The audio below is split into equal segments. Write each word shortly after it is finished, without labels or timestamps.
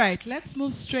Right, let's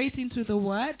move straight into the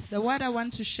word. The word I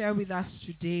want to share with us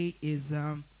today is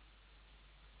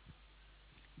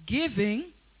giving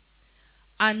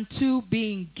unto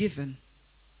being given.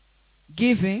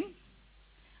 Giving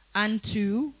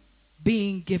unto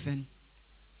being given.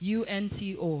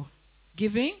 UNTO.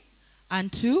 Giving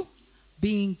unto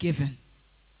being given.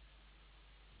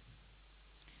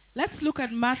 Let's look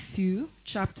at Matthew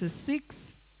chapter 6,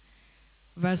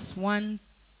 verse 1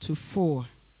 to 4.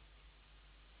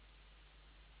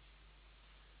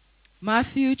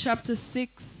 Matthew chapter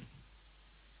 6,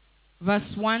 verse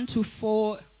 1 to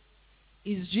 4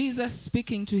 is Jesus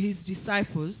speaking to his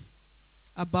disciples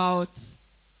about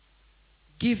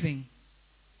giving.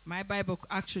 My Bible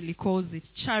actually calls it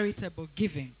charitable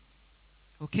giving.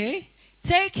 Okay?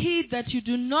 Take heed that you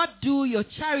do not do your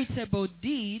charitable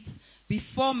deeds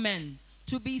before men,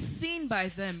 to be seen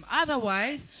by them.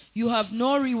 Otherwise, you have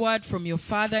no reward from your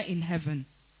Father in heaven.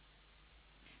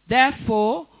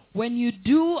 Therefore, when you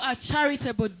do a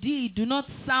charitable deed, do not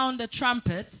sound a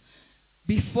trumpet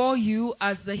before you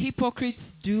as the hypocrites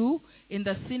do in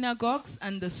the synagogues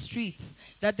and the streets,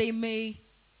 that they may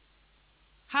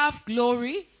have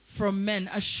glory from men.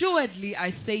 Assuredly,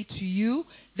 I say to you,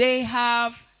 they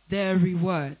have their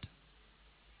reward.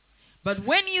 But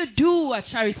when you do a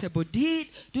charitable deed,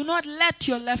 do not let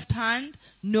your left hand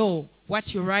know what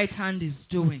your right hand is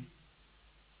doing,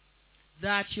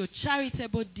 that your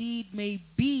charitable deed may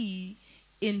be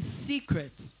in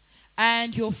secret,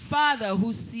 and your Father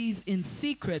who sees in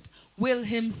secret will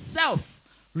himself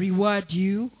reward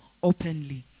you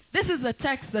openly. This is a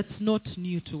text that's not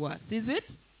new to us, is it?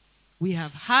 We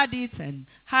have heard it and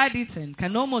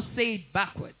can almost say it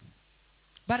backwards.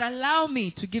 But allow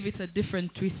me to give it a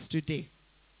different twist today.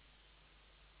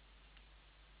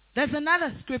 There's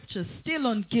another scripture still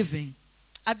on giving.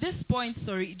 At this point,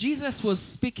 Jesus was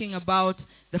speaking about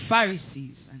the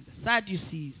Pharisees and the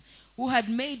Sadducees who had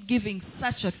made giving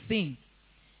such a thing.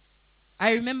 I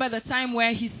remember the time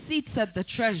where he sits at the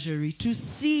treasury to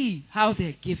see how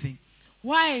they're giving.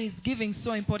 Why is giving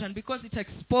so important? Because it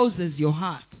exposes your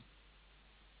heart.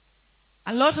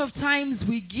 A lot of times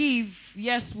we give,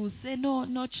 yes, we'll say,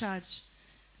 no charge.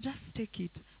 Just take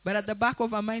it. But at the back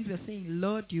of our minds, we're saying,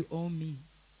 Lord, you owe me.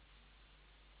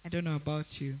 I don't know about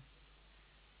you.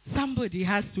 Somebody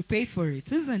has to pay for it,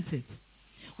 isn't it?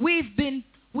 We've been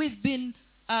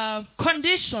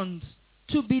conditioned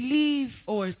to believe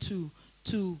or to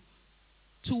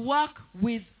work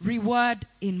with reward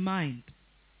in mind.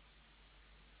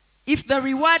 If the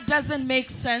reward doesn't make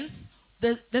sense,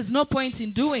 there's no point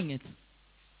in doing it.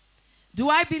 Do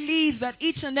I believe that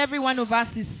each and every one of us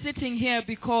is sitting here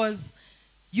because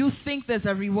you think there's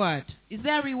a reward? Is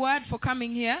there a reward for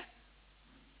coming here?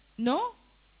 No?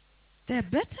 There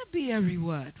better be a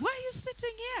reward. Why are you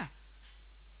sitting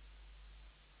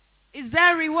here? Is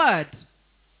there a reward?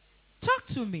 Talk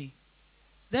to me.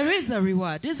 There is a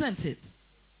reward, isn't it?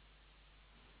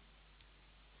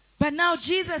 But now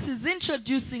Jesus is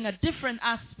introducing a different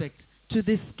aspect to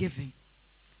this giving.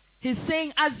 He's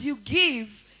saying, as you give,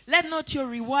 let not your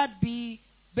reward be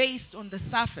based on the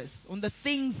surface, on the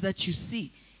things that you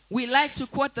see. We like to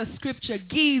quote the scripture,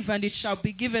 give and it shall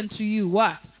be given to you.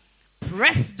 What?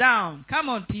 Pressed down. Come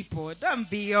on, people. Don't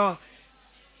be all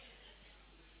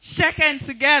shaken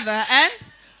together and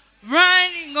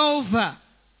running over.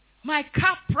 My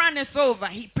cup runneth over.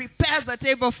 He prepares a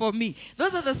table for me.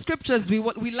 Those are the scriptures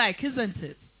we like, isn't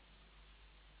it?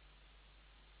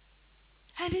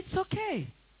 And it's okay.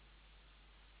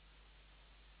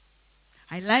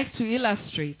 I like to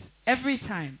illustrate every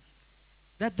time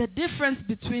that the difference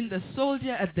between the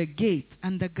soldier at the gate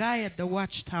and the guy at the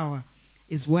watchtower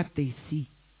is what they see.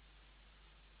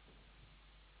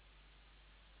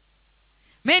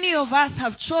 Many of us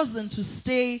have chosen to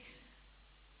stay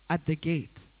at the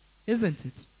gate, isn't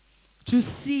it? To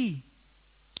see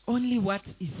only what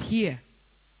is here.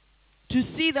 To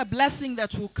see the blessing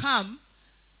that will come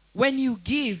when you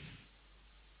give,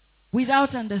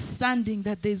 without understanding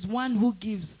that there's one who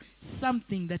gives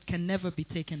something that can never be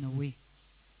taken away.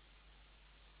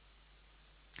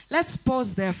 Let's pause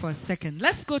there for a second.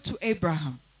 Let's go to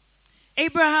Abraham.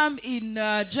 Abraham in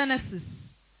Genesis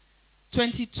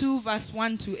 22 verse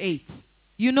 1 to 8.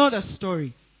 You know the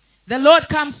story. The Lord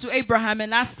comes to Abraham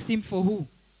and asks him for who?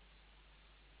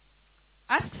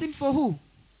 Asks him for who?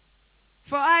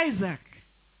 For Isaac.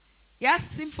 He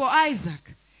asks him for Isaac.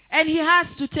 And he has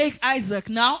to take Isaac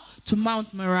now to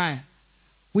Mount Moriah.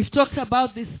 We've talked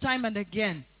about this time and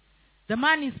again. The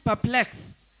man is perplexed,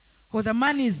 or the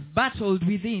man is battled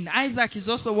within. Isaac is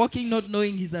also walking not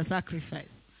knowing he's a sacrifice.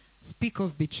 Speak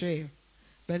of betrayal.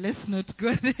 But let's not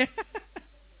go there.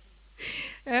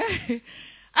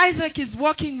 Isaac is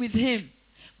walking with him.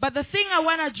 But the thing I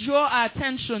want to draw our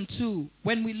attention to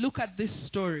when we look at this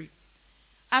story,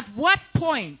 at what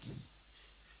point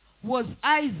was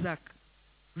Isaac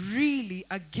really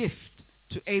a gift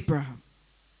to Abraham?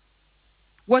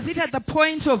 Was it at the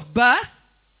point of birth,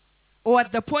 or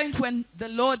at the point when the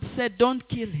Lord said, don't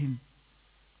kill him?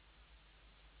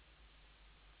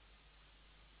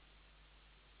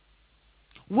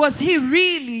 Was he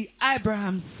really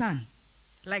Abraham's son?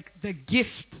 Like the gift?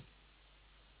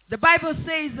 The Bible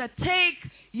says that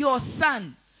take your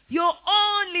son, your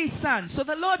only son. So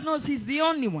the Lord knows he's the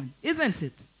only one, isn't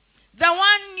it? The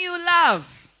one you love.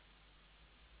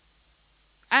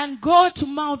 And go to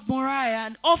Mount Moriah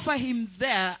and offer him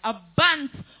there a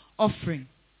burnt offering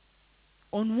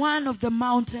on one of the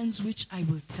mountains which I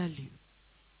will tell you.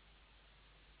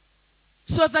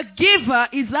 So the giver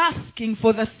is asking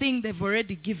for the thing they've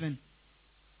already given.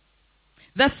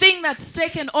 The thing that's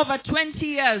taken over 20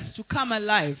 years to come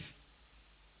alive.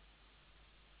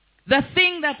 The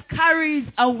thing that carries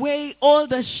away all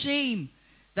the shame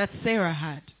that Sarah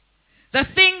had. The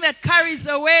thing that carries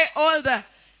away all the...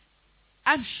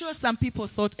 I'm sure some people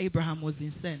thought Abraham was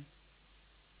insane.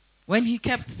 When he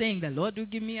kept saying, the Lord will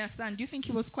give me a son. Do you think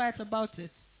he was quiet about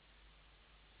it?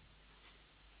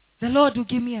 The Lord will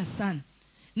give me a son.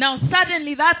 Now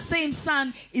suddenly that same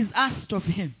son is asked of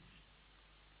him.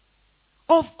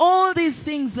 Of all these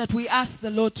things that we ask the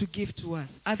Lord to give to us,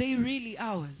 are they really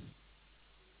ours?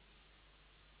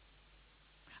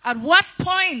 At what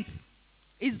point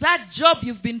is that job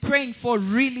you've been praying for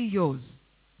really yours?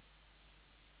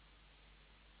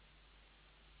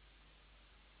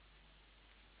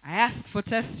 I ask for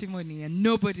testimony and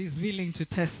nobody's willing to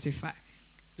testify.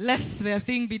 Lest their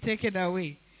thing be taken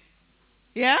away.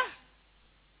 Yeah?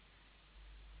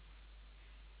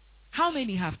 How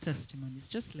many have testimonies?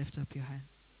 Just lift up your hand.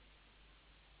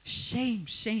 Shame,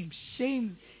 shame,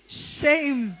 shame,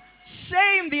 shame,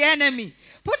 shame the enemy.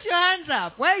 Put your hands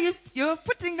up. Why you're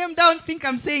putting them down, think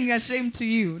I'm saying a shame to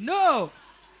you. No.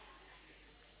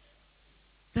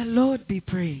 The Lord be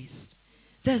praised.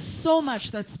 There's so much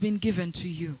that's been given to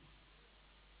you.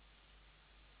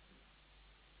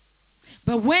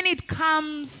 But when it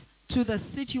comes to the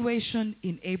situation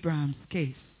in Abraham's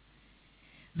case,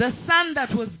 the son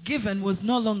that was given was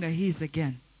no longer his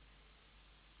again.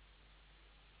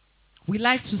 We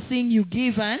like to sing, you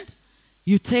give and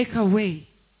you take away.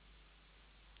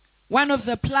 One of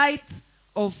the plights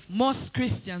of most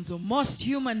Christians or most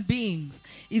human beings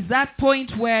is that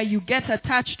point where you get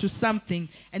attached to something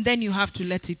and then you have to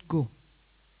let it go.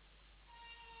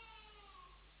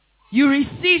 You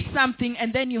receive something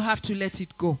and then you have to let it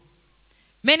go.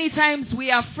 Many times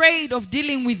we are afraid of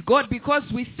dealing with God because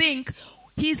we think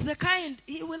He's the kind,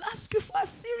 He will ask you for a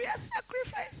serious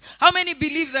sacrifice. How many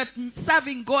believe that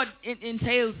serving God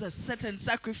entails a certain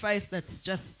sacrifice that's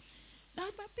just... Now,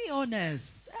 but be honest.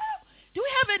 Do we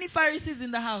have any Pharisees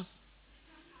in the house?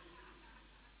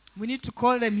 We need to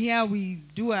call them here. We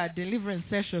do a deliverance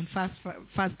session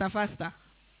faster.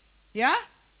 Yeah?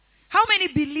 How many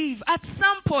believe at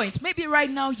some point, maybe right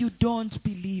now you don't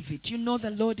believe it. You know the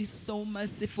Lord is so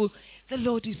merciful. The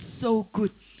Lord is so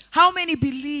good. How many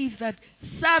believe that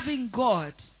serving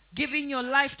God, giving your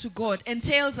life to God,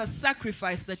 entails a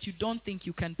sacrifice that you don't think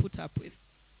you can put up with?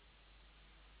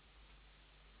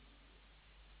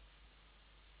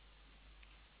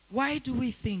 Why do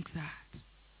we think that?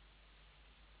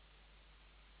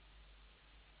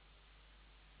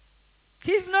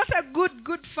 He's not a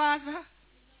good father.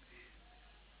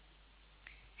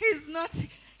 He's not.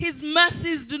 His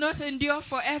mercies do not endure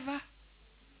forever.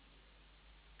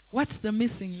 What's the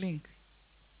missing link?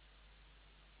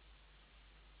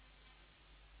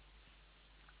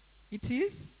 It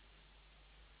is?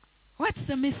 What's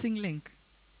the missing link?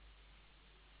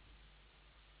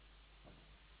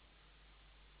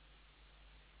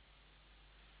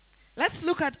 Let's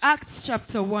look at Acts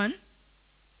chapter 1.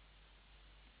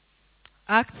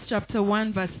 Acts chapter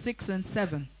 1 verse 6 and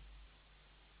 7.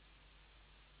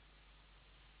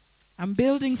 I'm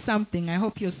building something. I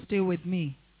hope you're still with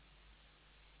me.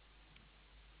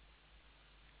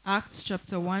 Acts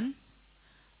chapter 1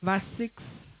 verse 6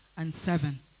 and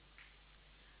 7.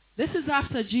 This is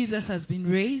after Jesus has been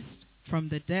raised from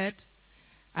the dead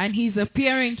and he's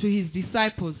appearing to his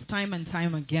disciples time and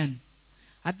time again.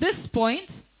 At this point,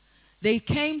 they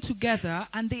came together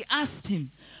and they asked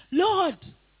him, Lord,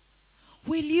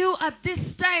 will you at this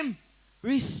time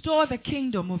restore the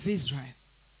kingdom of Israel?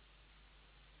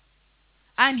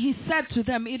 And he said to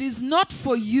them, it is not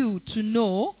for you to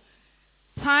know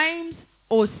times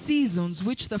or seasons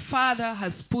which the Father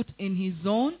has put in his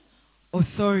own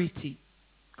authority.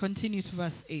 Continue to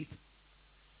verse 8.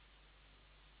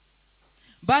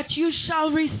 But you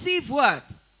shall receive what?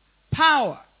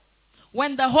 Power.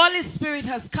 When the Holy Spirit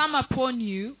has come upon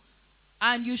you,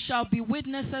 and you shall be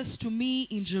witnesses to me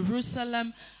in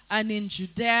Jerusalem and in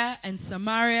Judea and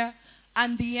Samaria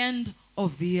and the end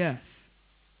of the earth.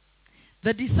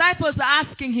 The disciples are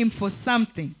asking him for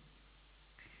something.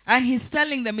 And he's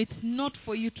telling them it's not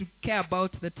for you to care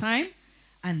about the time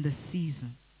and the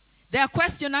season. Their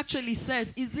question actually says,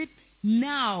 is it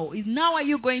now? Now are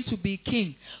you going to be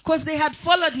king? Because they had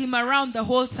followed him around the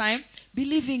whole time,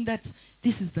 believing that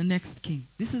this is the next king.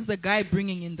 This is the guy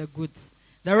bringing in the goods.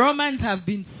 The Romans have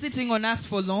been sitting on us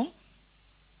for long.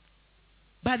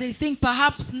 But they think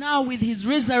perhaps now with his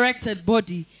resurrected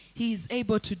body, he is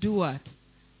able to do what?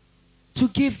 To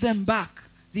give them back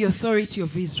the authority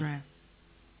of Israel.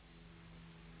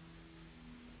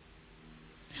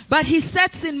 But he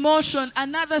sets in motion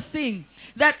another thing,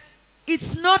 that it's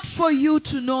not for you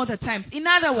to know the times. In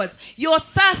other words, you're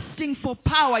thirsting for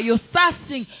power. You're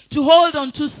thirsting to hold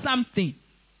on to something.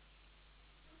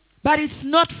 But it's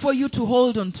not for you to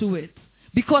hold on to it.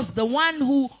 Because the one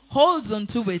who holds on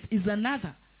to it is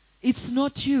another. It's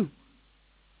not you.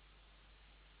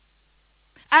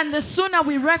 And the sooner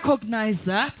we recognize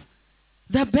that,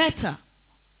 the better.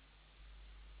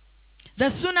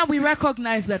 The sooner we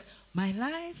recognize that my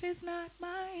life is not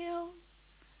my own,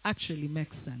 actually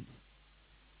makes sense.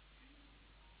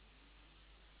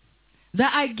 The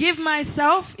I give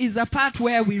myself is a part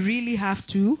where we really have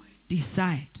to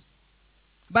decide.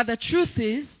 But the truth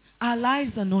is, our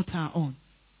lives are not our own.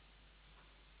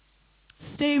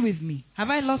 Stay with me. Have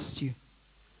I lost you?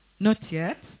 Not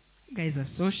yet. You guys are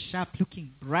so sharp,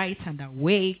 looking bright and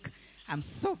awake. I'm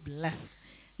so blessed.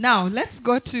 Now, let's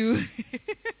go to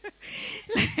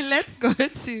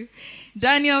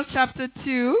Daniel chapter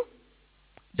 2.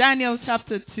 Daniel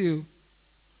chapter 2.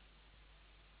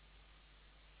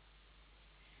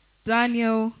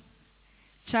 Daniel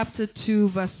chapter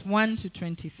 2, verse 1 to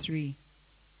 23.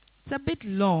 It's a bit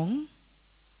long,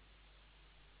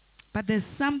 but there's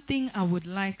something I would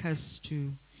like us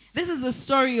to. This is the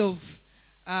story of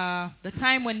the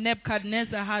time when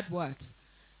Nebuchadnezzar had what?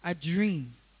 A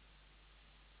dream.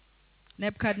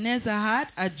 Nebuchadnezzar had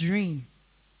a dream.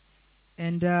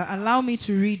 And allow me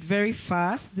to read very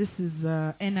fast. This is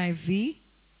NIV.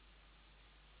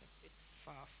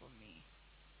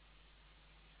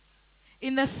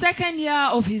 In the second year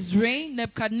of his reign,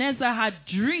 Nebuchadnezzar had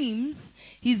dreams.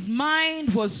 His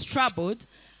mind was troubled,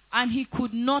 and he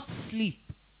could not sleep.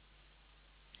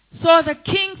 So the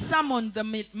king summoned the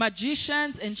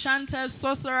magicians, enchanters,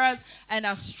 sorcerers, and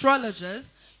astrologers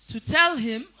to tell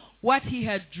him what he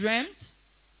had dreamt.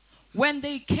 When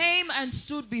they came and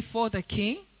stood before the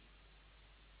king,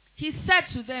 he said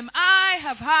to them, I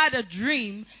have had a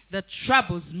dream that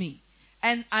troubles me,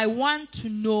 and I want to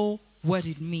know what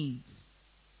it means.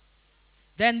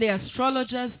 Then the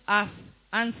astrologers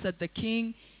answered the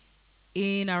king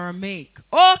in Aramaic,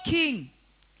 O king,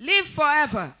 live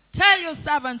forever. Tell your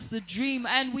servants the dream,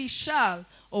 and we shall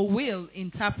or will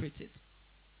interpret it.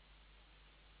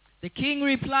 The king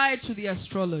replied to the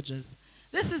astrologers,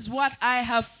 this is what I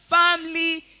have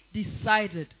firmly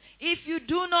decided. If you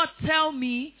do not tell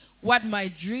me what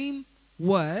my dream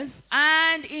was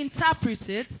and interpret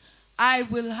it, I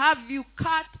will have you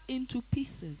cut into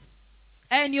pieces,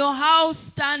 and your house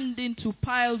turned into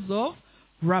piles of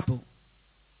rubble.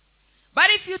 But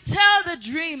if you tell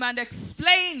the dream and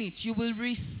explain it, you will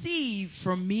receive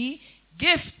from me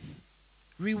gifts,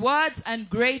 rewards, and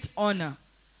great honor.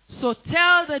 So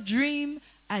tell the dream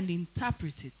and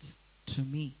interpret it to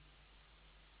me.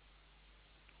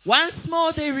 Once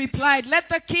more they replied, let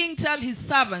the king tell his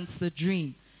servants the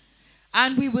dream,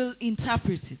 and we will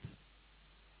interpret it.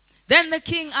 Then the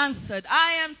king answered,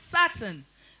 I am certain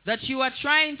that you are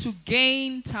trying to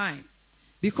gain time,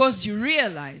 because you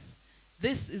realize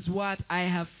this is what I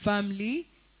have firmly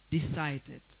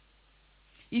decided.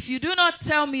 If you do not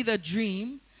tell me the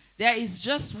dream, there is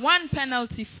just one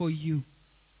penalty for you.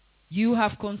 You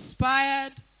have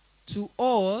conspired to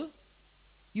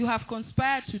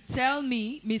tell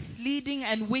me misleading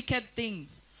and wicked things,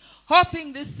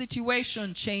 hoping this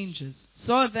situation changes.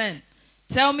 So then,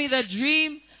 tell me the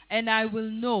dream, and I will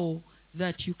know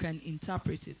that you can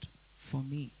interpret it for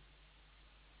me.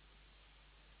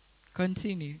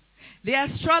 Continue. The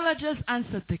astrologers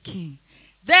answered the king,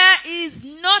 there is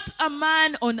not a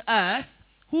man on earth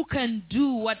who can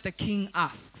do what the king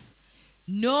asks.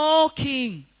 No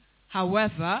king,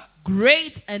 however,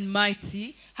 great and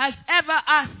mighty, has ever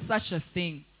asked such a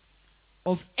thing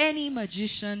of any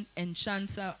magician,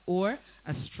 enchanter, or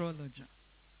astrologer.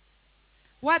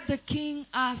 What the king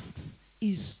asks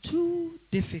is too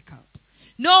difficult.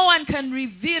 No one can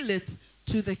reveal it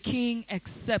to the king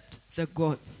except the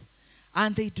gods,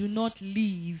 and they do not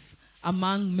live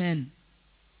among men.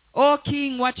 O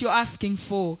king, what you're asking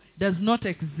for does not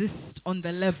exist on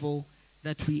the level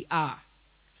that we are.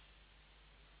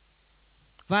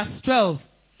 Verse 12.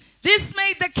 This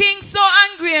made the king so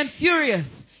angry and furious.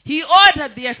 He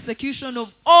ordered the execution of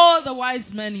all the wise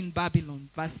men in Babylon.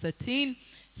 Verse 13.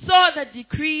 So the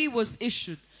decree was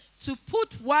issued to put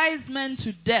wise men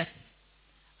to death,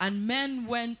 and men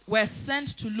were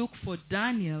sent to look for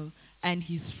Daniel and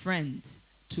his friends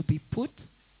to be put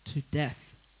to death.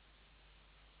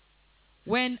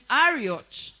 When Arioch,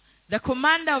 the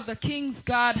commander of the king's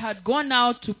guard, had gone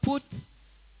out to put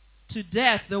to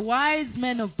death the wise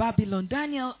men of Babylon,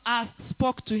 Daniel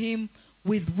spoke to him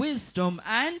with wisdom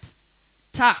and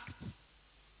tact.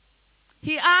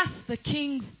 He asked the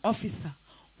king's officer,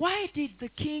 "Why did the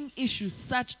king issue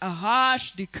such a harsh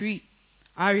decree?"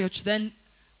 Arioch then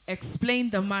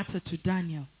explained the matter to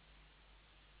Daniel.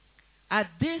 At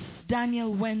this,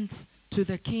 Daniel went to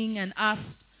the king and asked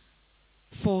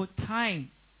for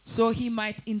time so he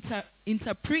might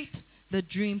interpret the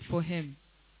dream for him.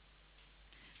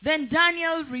 Then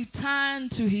Daniel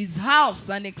returned to his house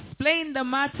and explained the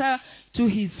matter to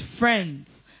his friends,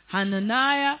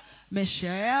 Hananiah,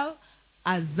 Mishael,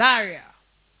 Azariah.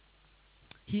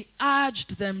 He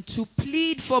urged them to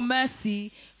plead for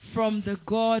mercy from the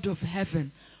God of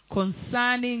heaven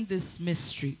concerning this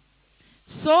mystery,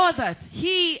 so that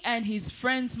he and his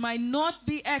friends might not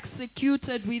be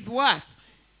executed with what?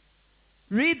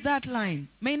 Read that line.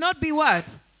 May not be what?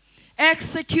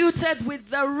 Executed with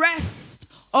the rest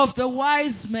of the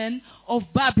wise men of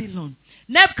Babylon.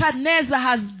 Nebuchadnezzar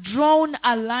has drawn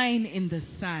a line in the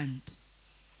sand.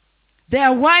 There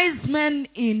are wise men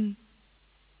in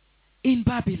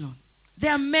Babylon.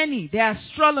 There are many. There are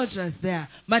astrologers. There are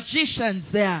magicians.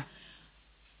 There are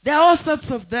all sorts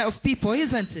of people,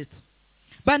 isn't it?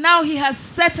 But now he has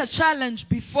set a challenge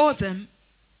before them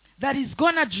that is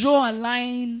going to draw a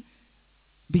line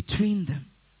between them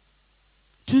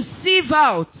to sieve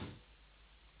out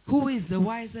who is the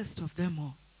wisest of them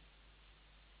all.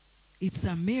 It's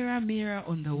a mirror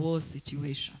on the wall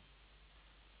situation.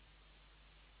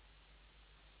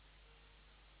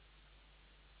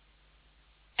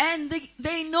 And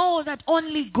they know that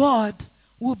only God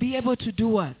will be able to do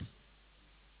what?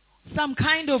 Some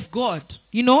kind of God.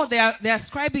 You know, they're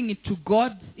ascribing it to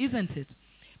God, isn't it?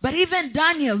 But even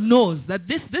Daniel knows that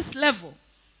this level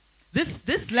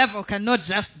cannot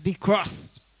just be crossed.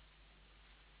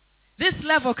 This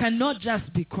level cannot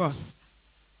just be crossed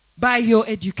by your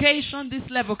education. This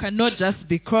level cannot just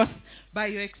be crossed by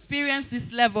your experience.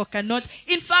 This level cannot.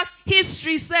 In fact,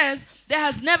 history says there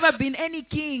has never been any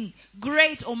king,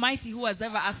 great or mighty, who has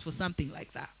ever asked for something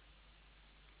like that.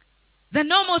 The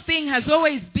normal thing has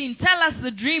always been, tell us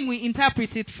the dream, we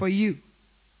interpret it for you.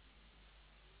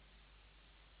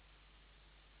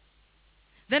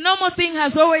 The normal thing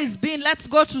has always been, let's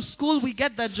go to school, we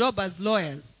get the job as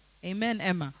lawyers. Amen,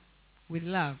 Emma. With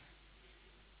love.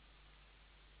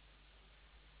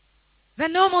 The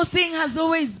normal thing has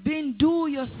always been, do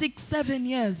your 6-7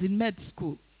 years in med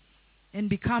school and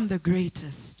become the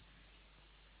greatest.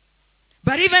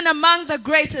 But even among the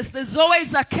greatest, there's always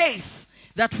a case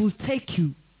that will take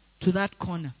you to that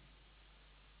corner.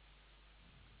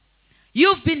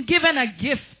 You've been given a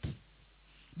gift,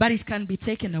 but it can be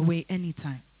taken away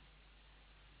anytime.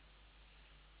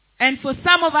 And for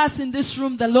some of us in this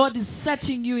room, the Lord is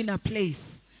setting you in a place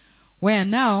where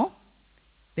now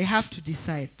they have to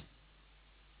decide.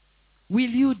 Will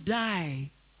you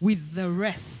die with the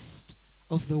rest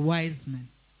of the wise men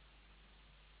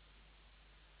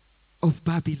of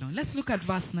Babylon? Let's look at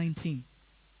verse 19.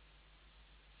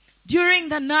 During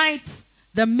the night,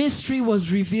 the mystery was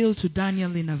revealed to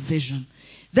Daniel in a vision.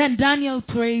 Then Daniel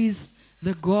praised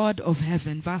the God of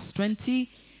heaven. Verse 20,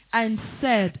 and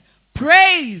said,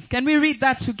 praise. Can we read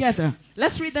that together?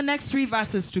 Let's read the next 3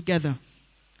 verses together.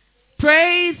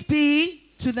 Praise be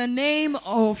to the name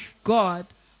of God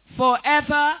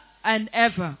forever and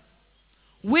ever.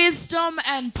 Wisdom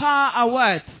and power are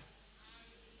what?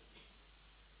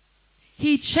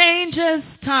 He changes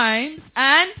times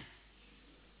and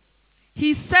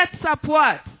he sets up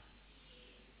what?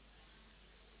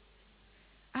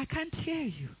 I can't hear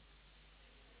you.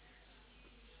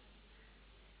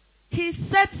 He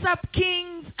sets up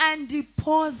kings and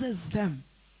deposes them.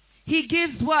 He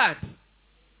gives what?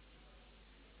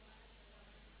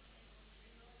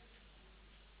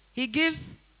 He gives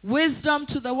wisdom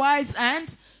to the wise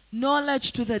and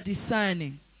knowledge to the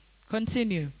discerning.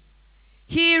 Continue.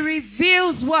 He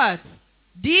reveals what?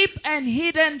 Deep and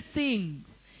hidden things.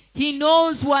 He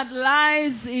knows what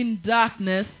lies in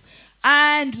darkness,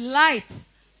 and light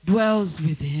dwells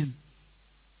with him.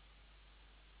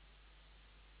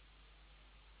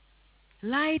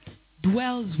 Light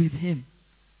dwells with him.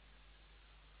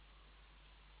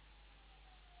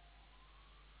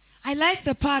 I like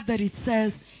the part that it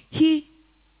says, he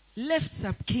lifts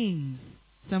up kings,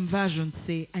 some versions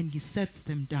say, and he sets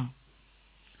them down.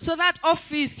 So that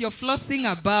office you're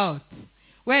flossing about,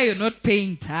 where you're not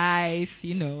paying tithe,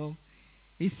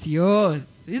 it's yours,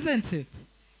 isn't it?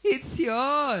 It's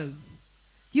yours.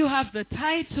 You have the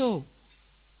title.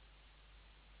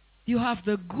 You have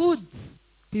the goods,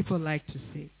 people like to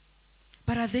say.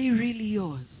 But are they really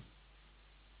yours?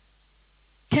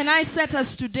 Can I set us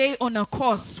today on a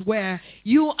course where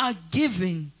you are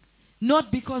giving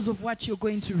not because of what you're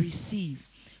going to receive,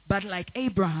 but like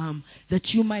Abraham, that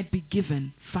you might be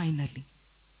given finally?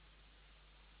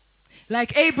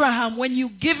 Like Abraham, when you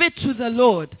give it to the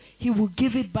Lord, he will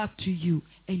give it back to you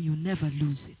and you never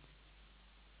lose it.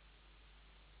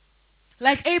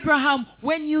 Like Abraham,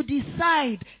 when you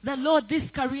decide that, Lord, this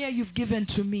career you've given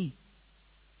to me,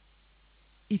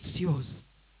 it's yours.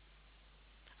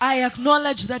 I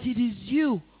acknowledge that it is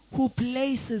you who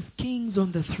places kings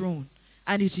on the throne,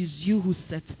 and it is you who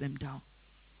sets them down.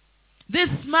 This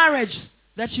marriage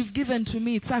that you've given to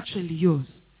me, it's actually yours.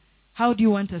 How do you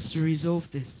want us to resolve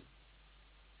this?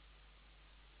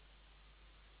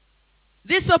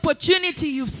 This opportunity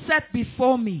you've set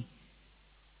before me,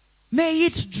 may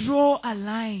it draw a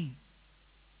line.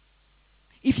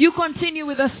 If you continue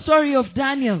with the story of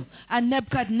Daniel and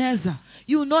Nebuchadnezzar,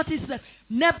 you notice that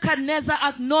Nebuchadnezzar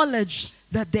acknowledged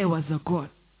that there was a God.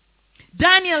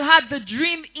 Daniel had the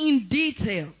dream in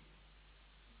detail.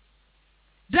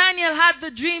 Daniel had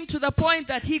the dream to the point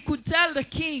that he could tell the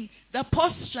king the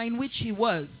posture in which he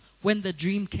was when the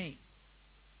dream came.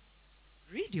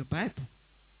 Read your Bible.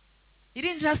 He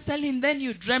didn't just tell him, then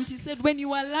you dreamt. He said, when you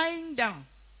were lying down.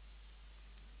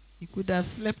 He could have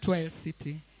slept while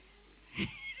sitting.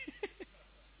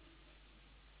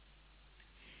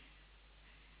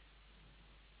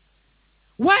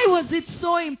 Why was it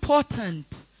so important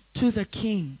to the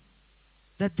king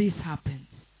that this happens?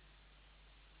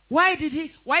 Why did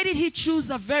he choose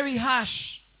a very harsh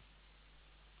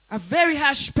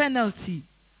penalty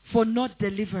for not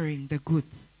delivering the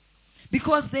goods?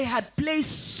 Because they had placed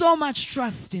so much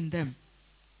trust in them.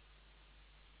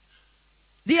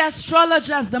 The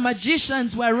astrologers, the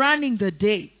magicians were running the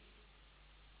day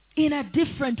in a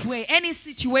different way. Any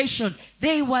situation,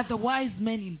 they were the wise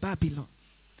men in Babylon.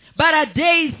 But a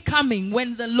day is coming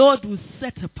when the Lord will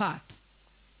set apart.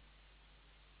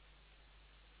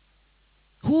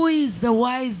 Who is the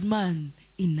wise man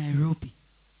in Nairobi?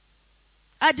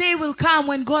 A day will come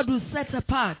when God will set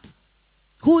apart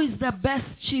who is the best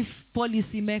chief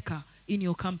policy maker in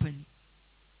your company.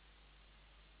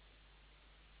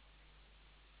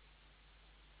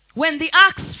 When the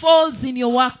axe falls in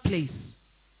your workplace,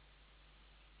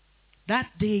 that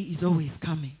day is always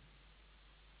coming.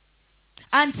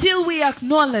 Until we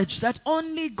acknowledge that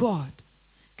only God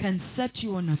can set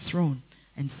you on a throne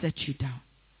and set you down.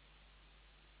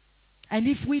 And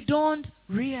if we don't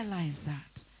realize that,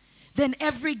 then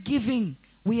every giving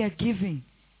we are giving,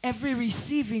 every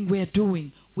receiving we are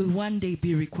doing will one day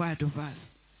be required of us.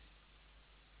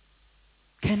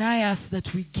 Can I ask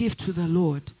that we give to the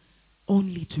Lord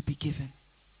only to be given?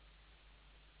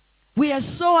 We are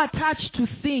so attached to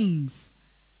things.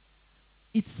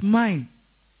 It's mine.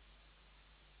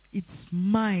 It's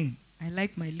mine. I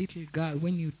like my little girl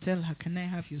when you tell her, can I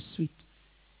have your sweet?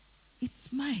 It's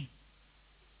mine.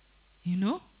 You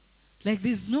know? Like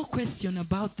there's no question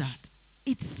about that.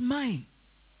 It's mine.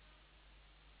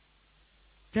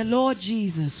 The Lord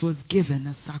Jesus was given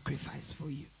a sacrifice for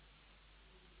you.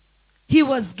 He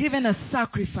was given a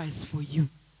sacrifice for you.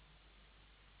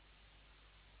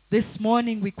 This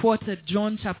morning we quoted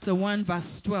John chapter 1 verse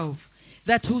 12.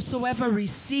 That whosoever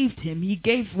received him, he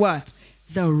gave what?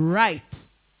 The right.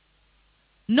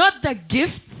 Not the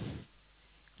gifts,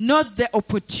 not the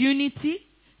opportunity,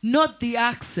 not the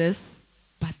access,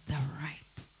 but the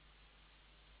right.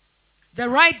 The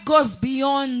right goes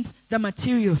beyond the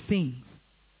material things.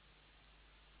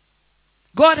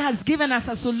 God has given us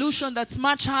a solution that's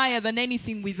much higher than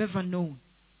anything we've ever known.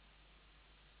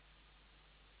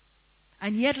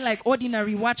 And yet, like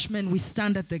ordinary watchmen, we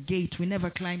stand at the gate. We never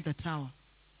climb the tower.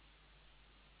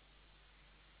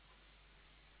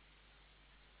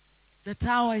 The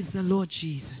tower is the Lord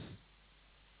Jesus.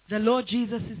 The Lord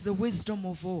Jesus is the wisdom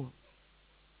of all.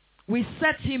 We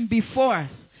set him before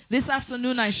us. This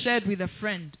afternoon I shared with a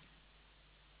friend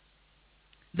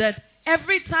that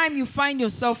every time you find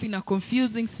yourself in a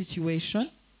confusing situation,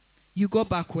 you go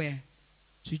back where?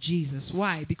 to Jesus.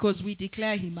 Why? Because we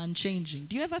declare him unchanging.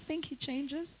 Do you ever think he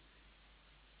changes?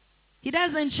 He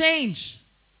doesn't change.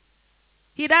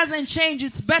 He doesn't change.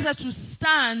 It's better to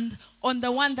stand on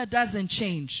the one that doesn't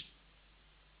change.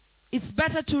 It's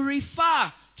better to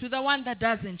refer to the one that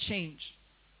doesn't change.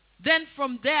 Then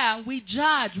from there, we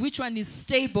judge which one is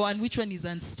stable and which one is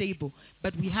unstable.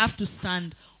 But we have to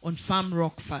stand on firm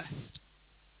rock first.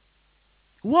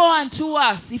 Woe unto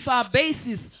us if our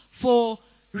basis for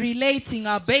relating,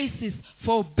 our basis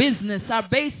for business, our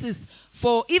basis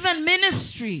for even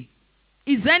ministry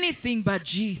is anything but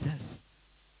Jesus.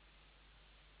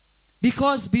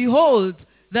 Because behold,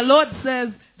 the Lord says,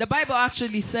 the Bible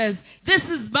actually says, this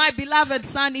is my beloved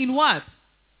Son in what?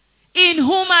 In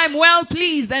whom I'm well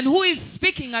pleased. And who is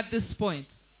speaking at this point?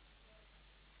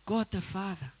 God the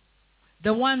Father.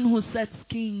 The one who sets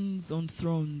kings on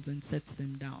thrones and sets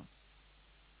them down.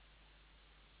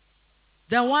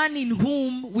 The one in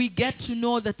whom we get to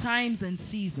know the times and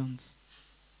seasons.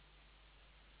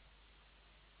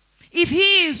 If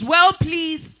he is well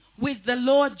pleased with the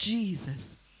Lord Jesus,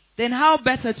 then how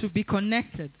better to be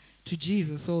connected to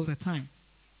Jesus all the time?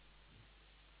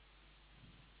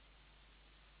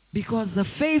 Because the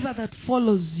favor that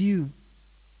follows you,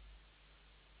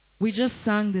 we just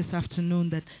sang this afternoon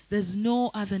that there's no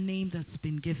other name that's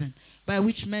been given by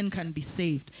which men can be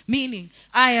saved. Meaning,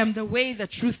 I am the way, the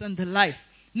truth, and the life.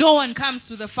 No one comes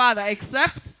to the Father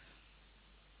except.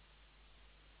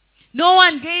 No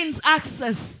one gains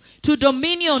access to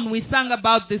dominion, we sang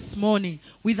about this morning,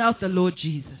 without the Lord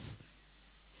Jesus.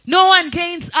 No one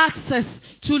gains access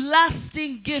to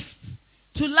lasting gifts,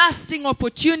 to lasting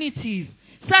opportunities,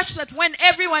 such that when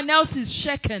everyone else is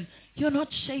shaken, you're not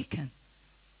shaken.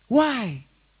 Why?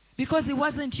 Because it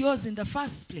wasn't yours in the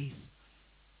first place.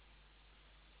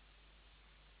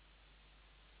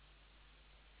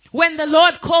 When the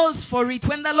Lord calls for it,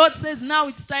 when the Lord says, now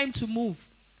it's time to move,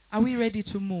 are we ready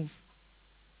to move?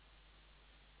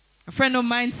 A friend of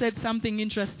mine said something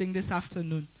interesting this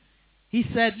afternoon. He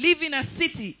said, live in a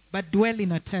city, but dwell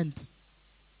in a tent.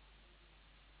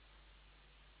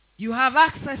 You have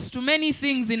access to many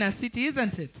things in a city,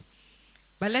 isn't it?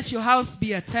 But let your house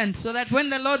be a tent, so that when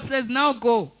the Lord says, now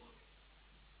go,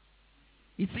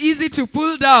 it's easy to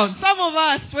pull down. Some of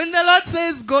us, when the Lord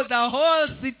says go, the whole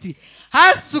city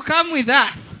has to come with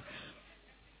us.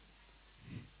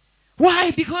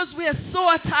 Why? Because we are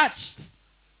so attached.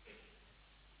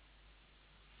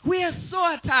 We are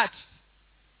so attached.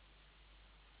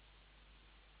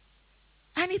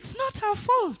 And it's not our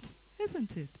fault,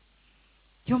 isn't it?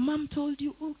 Your mom told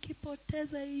you,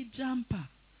 ukipoteza hii jumper,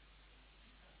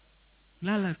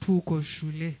 lala tu uko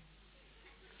shule.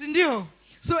 Sindio?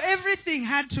 So everything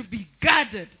had to be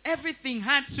guarded. Everything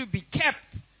had to be kept.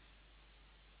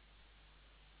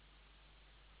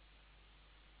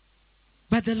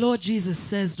 But the Lord Jesus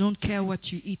says, don't care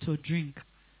what you eat or drink.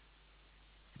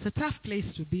 It's a tough place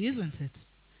to be, isn't it?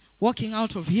 Walking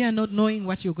out of here not knowing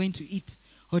what you're going to eat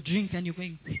or drink, and you're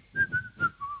going...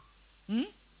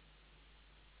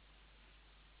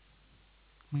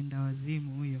 Mwenda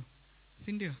wazimu huyo.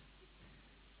 Sindio?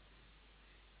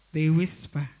 They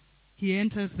whisper. He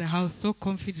enters the house so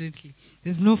confidently.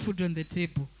 There's no food on the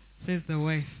table, says the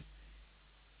wife.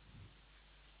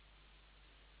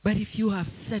 But if you have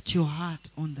set your heart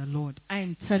on the Lord, I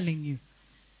am telling you,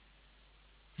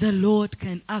 the Lord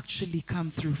can actually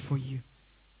come through for you.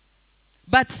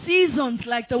 But seasons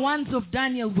like the ones of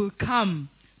Daniel will come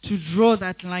to draw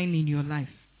that line in your life.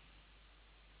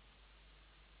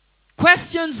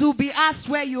 Questions will be asked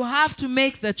where you have to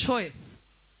make the choice.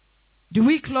 Do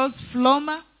we close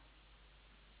Floma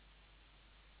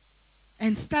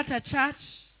and start a church?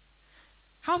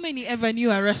 How many ever knew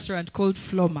a restaurant called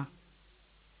Floma?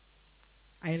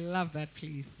 I love that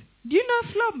place. Do you know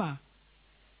Floma?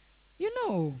 You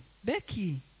know,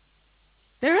 Becky.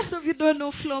 The rest of you don't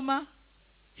know Floma?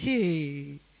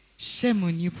 Hey, shame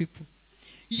on you people.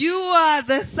 You are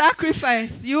the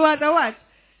sacrifice. You are the what?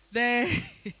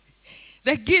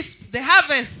 The gift, the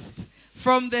harvest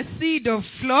from the seed of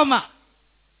Floma.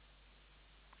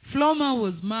 Floma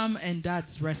was mom and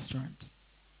dad's restaurant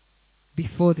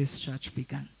before this church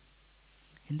began.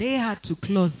 And they had to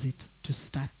close it to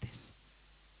start this.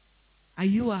 Are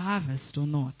you a harvest or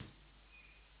not?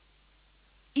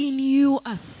 In you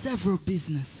are several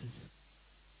businesses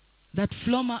that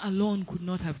Floma alone could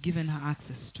not have given her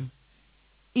access to.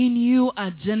 In you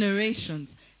are generations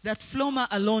that Floma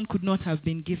alone could not have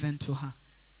been given to her.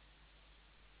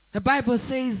 The Bible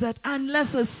says that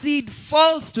unless a seed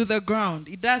falls to the ground,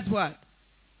 it does what?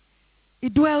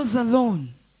 It dwells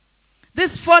alone. This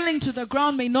falling to the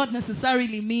ground may not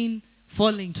necessarily mean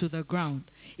falling to the ground.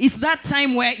 It's that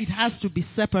time where it has to be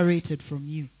separated from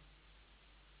you.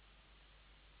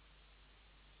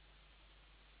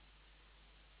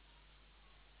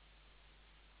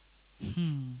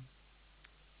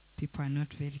 People are not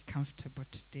very comfortable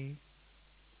today.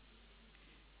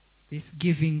 This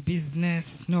giving business,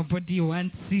 nobody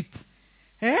wants it.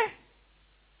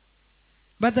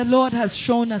 But the Lord has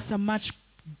shown us a much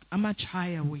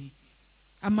higher way,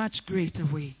 a much greater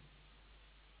way.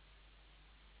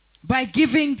 By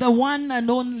giving the one and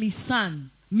only Son,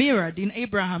 mirrored in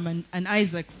Abraham and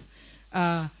Isaac's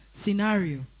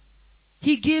scenario.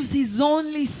 He gives his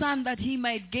only Son that he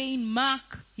might gain Mark,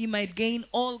 he might gain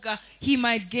Olga, he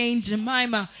might gain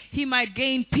Jemima, he might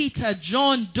gain Peter,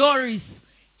 John, Doris,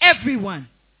 everyone.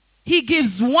 He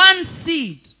gives one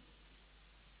seed.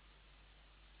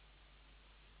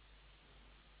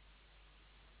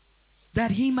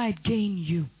 That he might gain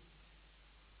you.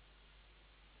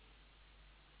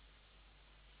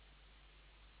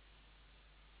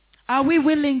 Are we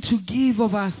willing to give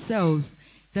of ourselves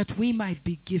that we might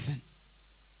be given?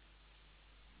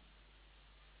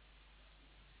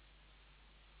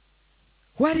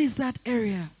 What is that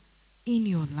area in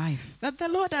your life that the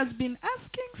Lord has been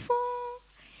asking for?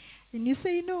 And you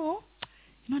say, no,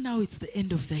 now it's the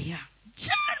end of the year.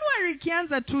 January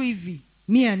kianza tu hivi.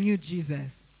 Me and you,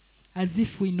 Jesus. As if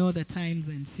we know the times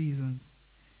and seasons.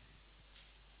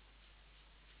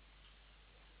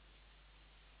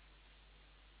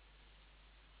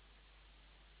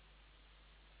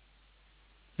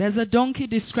 There's a donkey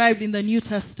described in the New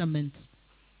Testament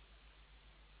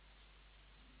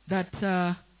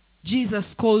that Jesus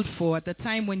called for at the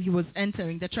time when he was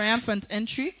entering, the triumphant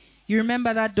entry. You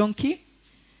remember that donkey?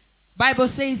 Bible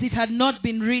says it had not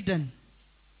been ridden,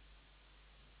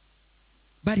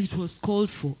 but it was called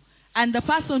for. And the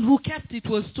person who kept it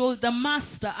was told the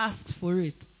master asked for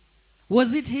it. Was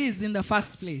it his in the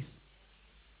first place?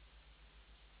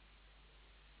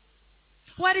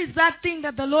 What is that thing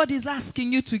that the Lord is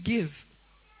asking you to give?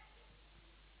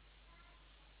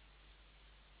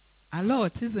 A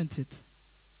lot, isn't it?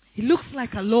 It looks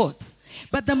like a lot.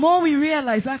 But the more we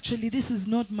realize, actually, this is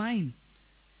not mine.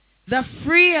 The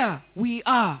freer we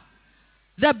are.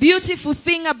 The beautiful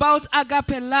thing about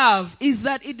agape love is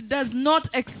that it does not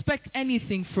expect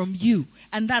anything from you.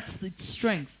 And that's its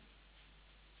strength.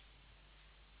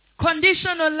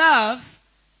 Conditional love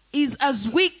is as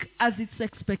weak as its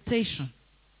expectation.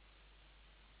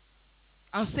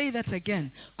 I'll say that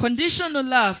again. Conditional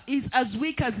love is as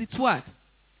weak as its what?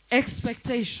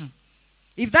 Expectation.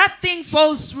 If that thing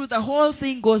falls through, the whole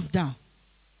thing goes down.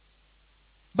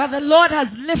 But the Lord has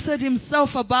lifted himself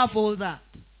above all that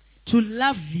to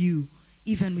love you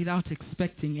even without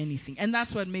expecting anything. And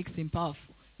that's what makes him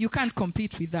powerful. You can't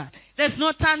compete with that. There's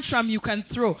no tantrum you can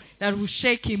throw that will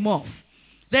shake him off.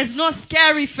 There's no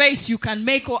scary face you can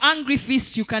make or angry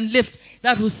fist you can lift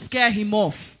that will scare him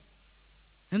off.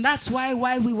 And that's why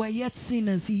while we were yet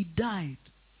sinners, he died.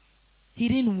 He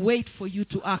didn't wait for you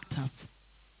to act up.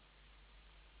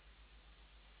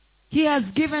 He has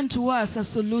given to us a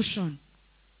solution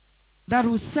that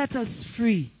will set us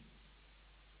free.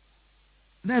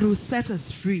 That will set us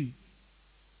free.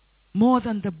 More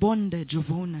than the bondage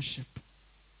of ownership.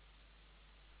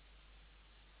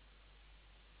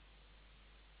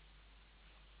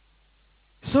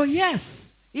 So yes,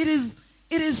 it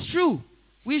is true.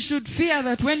 We should fear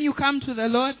that when you come to the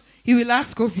Lord, he will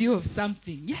ask of you of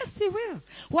something. Yes, he will.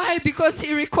 Why? Because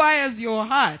he requires your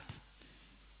heart.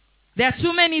 There are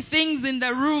too many things in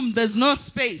the room. There's no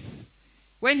space.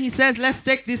 When he says, let's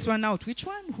take this one out. Which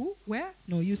one? Who? Where?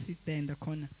 No, you sit there in the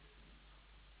corner.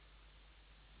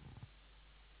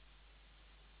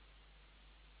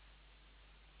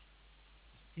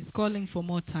 He's calling for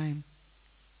more time.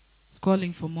 He's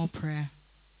calling for more prayer.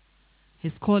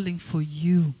 He's calling for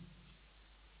you.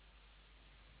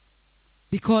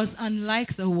 Because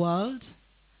unlike the world,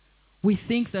 we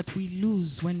think that we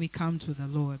lose when we come to the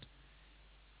Lord.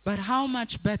 But how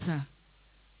much better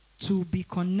to be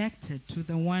connected to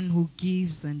the one who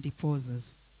gives and deposes.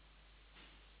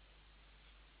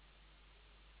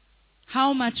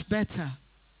 How much better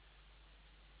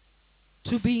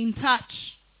to be in touch.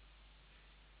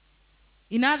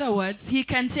 In other words, he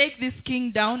can take this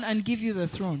king down and give you the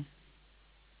throne.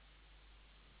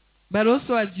 But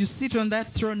also as you sit on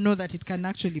that throne, know that it can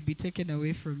actually be taken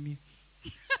away from you.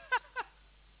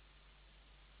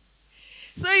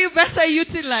 So you better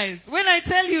utilize. When I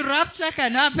tell you rapture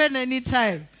can happen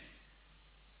anytime,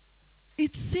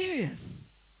 it's serious.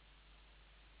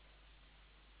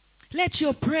 Let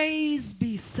your praise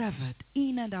be severed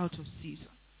in and out of season.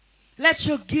 Let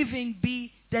your giving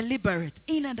be deliberate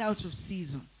in and out of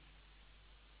season.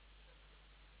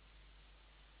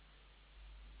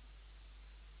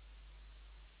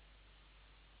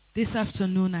 This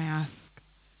afternoon I ask,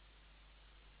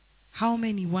 how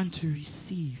many want to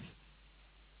receive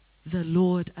the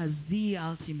Lord as the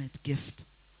ultimate gift?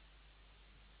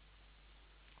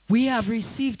 We have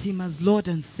received him as Lord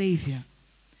and Savior.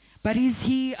 But is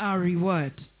he our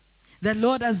reward? That,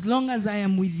 Lord, as long as I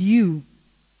am with you,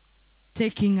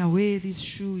 taking away this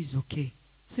shoe is okay.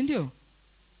 Sindio?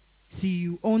 See,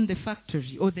 you own the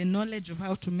factory or the knowledge of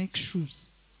how to make shoes.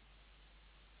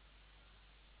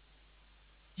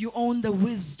 You own the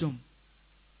wisdom.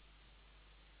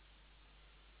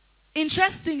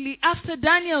 Interestingly, after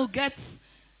Daniel gets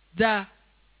the,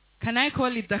 can I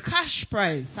call it the cash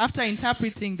prize, after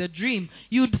interpreting the dream,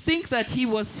 you'd think that he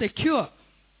was secure.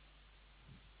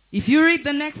 If you read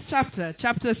the next chapter,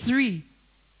 chapter 3,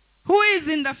 who is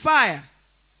in the fire?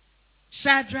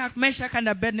 Shadrach, Meshach, and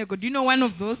Abednego. Do you know one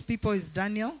of those people is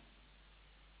Daniel?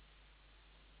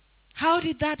 How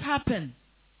did that happen?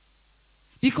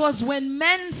 Because when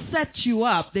men set you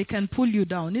up, they can pull you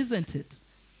down, isn't it?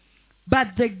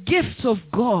 But the gift of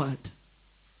God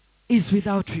is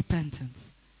without repentance.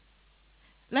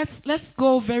 Let's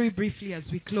go very briefly as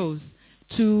we close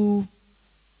to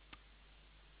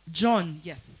John.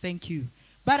 Yes, thank you.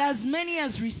 But as many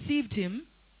as received him,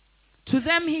 to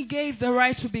them he gave the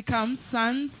right to become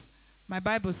sons. My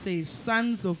Bible says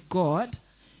sons of God.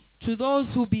 To those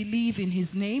who believe in his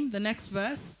name. The next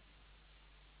verse.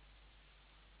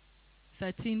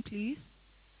 13, please.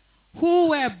 Who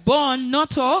were born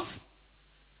not of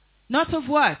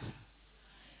what?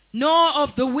 Nor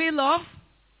of the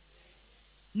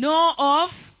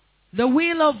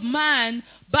will of man,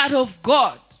 but of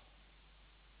God.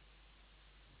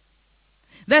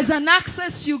 There's an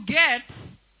access you get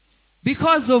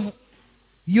because of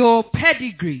your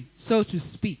pedigree, so to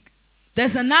speak.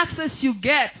 There's an access you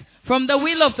get from the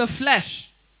will of the flesh.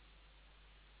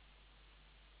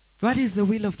 What is the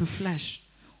will of the flesh?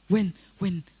 When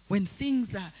things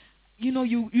are,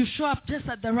 you show up just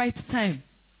at the right time.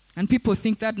 And people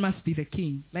think that must be the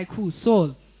king. Like who?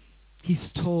 Saul. He's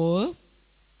tall.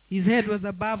 His head was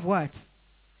above what?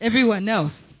 Everyone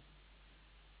else.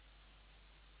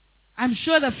 I'm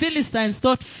sure the Philistines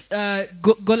thought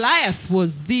Goliath was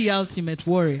the ultimate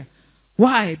warrior.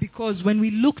 Why? Because when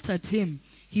we looked at him,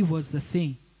 he was the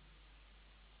thing.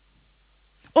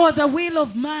 Or the will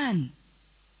of man.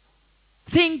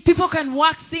 People can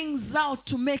work things out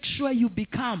to make sure you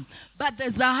become. But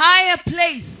there's a higher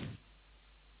place.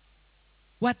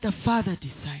 What the Father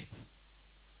decides.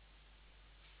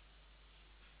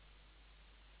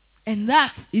 And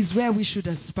that is where we should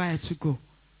aspire to go.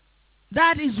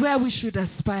 That is where we should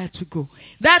aspire to go.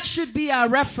 That should be our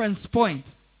reference point.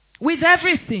 With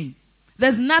everything.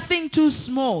 There's nothing too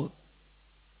small.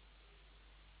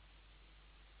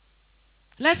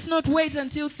 Let's not wait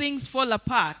until things fall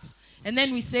apart. And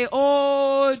then we say,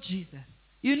 oh, Jesus,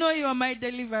 you know you are my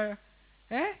deliverer.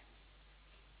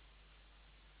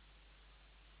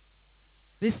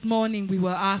 This morning we were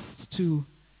asked to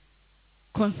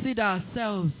consider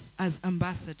ourselves as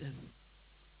ambassadors.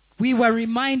 We were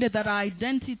reminded that our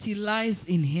identity lies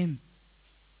in him.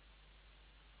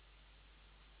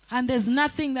 And there's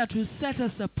nothing that will set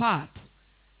us apart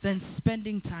than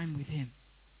spending time with him.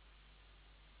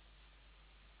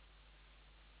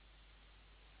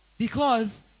 Because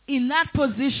in that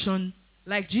position,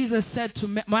 like Jesus said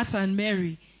to Martha and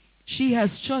Mary, she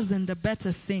has chosen the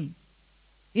better thing.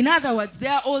 In other words,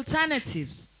 there are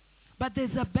alternatives, but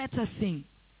there's a better thing.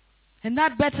 And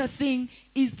that better thing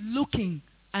is looking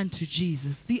unto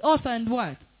Jesus, the author and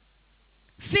what?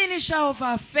 Finisher of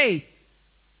our faith.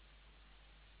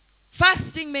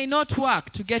 Fasting may not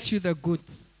work to get you the goods.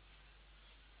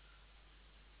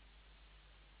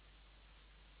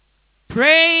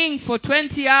 Praying for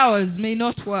 20 hours may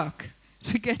not work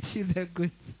to get you the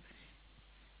goods.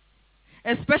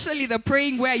 Especially the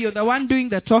praying where you're the one doing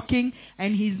the talking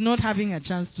and he's not having a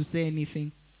chance to say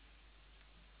anything.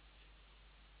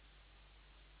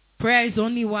 Prayer is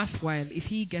only worthwhile if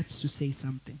he gets to say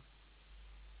something.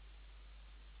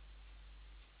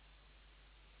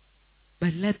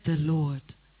 But let the Lord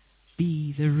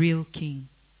be the real king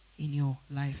in your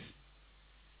life.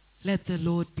 Let the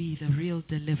Lord be the real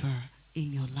deliverer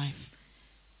in your life.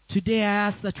 Today I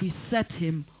ask that we set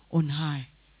him on high.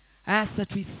 I ask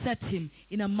that we set him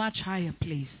in a much higher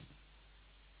place.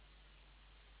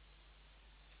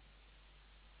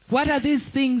 What are these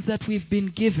things that we've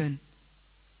been given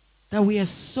that we are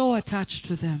so attached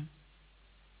to them?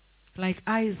 Like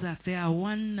Isaac, they are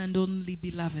one and only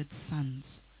beloved sons.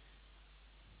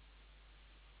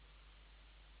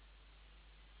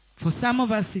 For some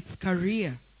of us, it's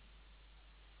career.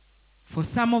 For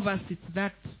some of us, it's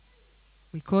that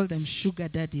We call them sugar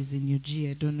daddies in UG.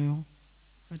 I don't know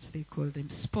what they call them.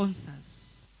 Sponsors.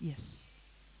 Yes.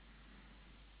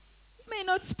 May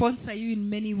not sponsor you in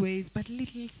many ways, but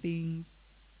little things.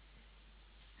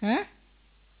 Huh?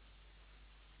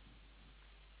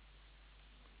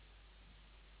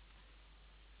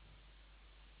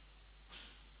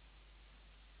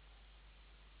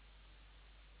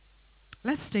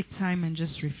 Let's take time and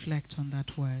just reflect on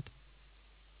that word.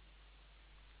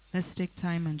 Let's take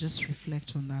time and just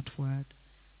reflect on that word.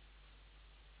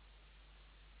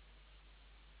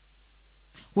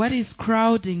 What is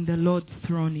crowding the Lord's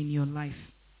throne in your life?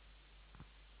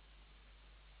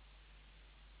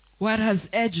 What has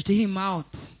edged him out?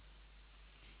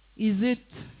 Is it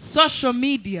social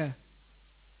media?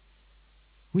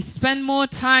 We spend more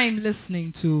time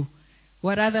listening to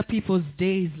what other people's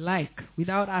day is like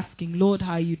without asking, Lord,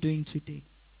 how are you doing today?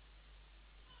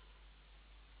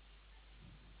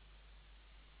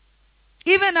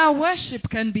 Even our worship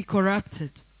can be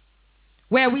corrupted,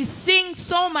 where we sing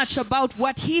so much about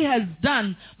what he has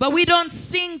done, but we don't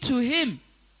sing to him.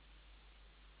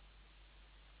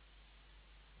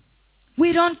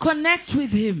 We don't connect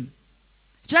with him.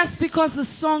 Just because the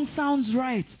song sounds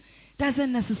right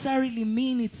doesn't necessarily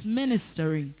mean it's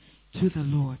ministering to the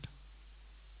Lord.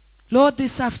 Lord,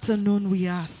 this afternoon we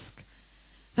ask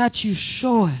that you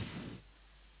show us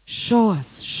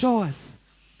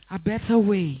a better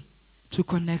way to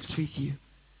connect with you.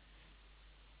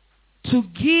 To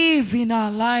give in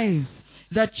our lives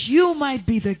that you might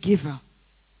be the giver.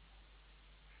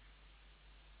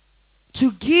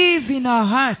 To give in our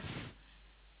hearts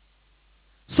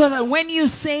so that when you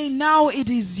say now it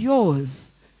is yours,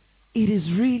 it is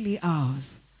really ours.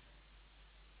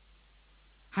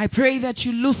 I pray that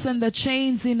you loosen the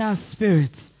chains in our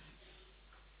spirits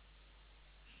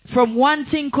from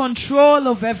wanting control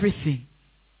of everything.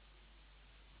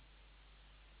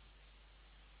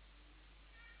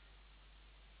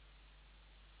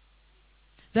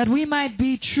 That we might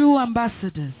be true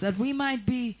ambassadors, that we might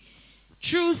be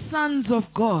true sons of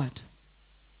God,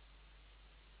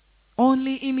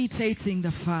 only imitating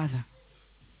the Father.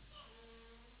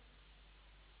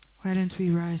 Why don't we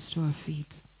rise to our feet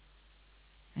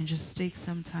and just take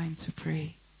some time to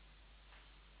pray?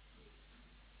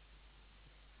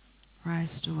 Rise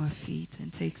to our feet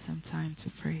and take some time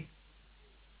to pray.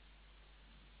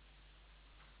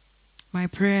 My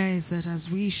prayer is that as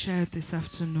we shared this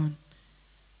afternoon,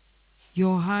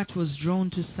 your heart was drawn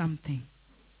to something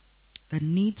that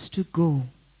needs to go.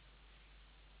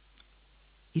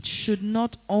 It should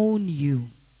not own you.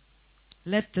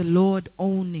 Let the Lord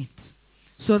own it.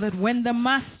 So that when the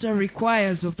master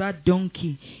requires of that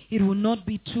donkey, it will not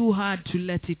be too hard to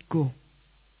let it go.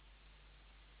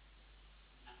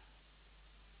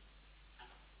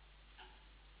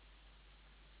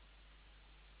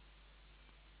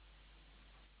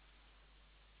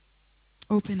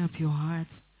 Open up your heart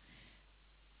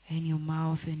and your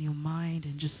mouth and your mind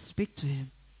and just speak to him.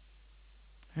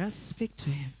 Just speak to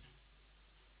him.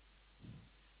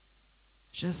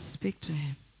 Just speak to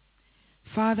him.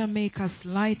 Father, make us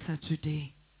lighter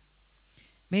today.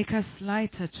 Make us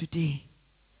lighter today.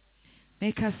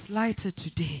 Make us lighter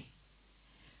today.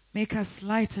 Make us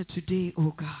lighter today,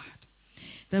 oh God.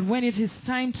 That when it is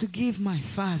time to give, my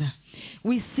Father,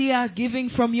 we see our giving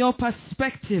from your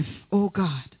perspective, oh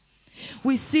God.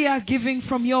 We see our giving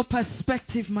from your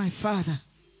perspective, my Father.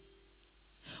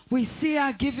 We see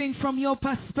our giving from your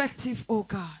perspective, oh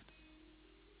God.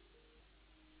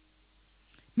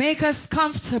 Make us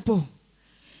comfortable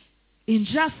in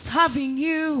just having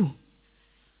you.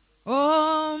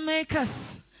 Oh, make us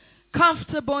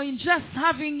comfortable in just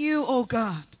having you, oh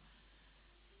God.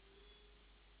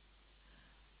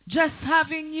 Just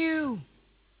having you.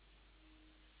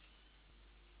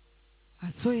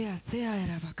 There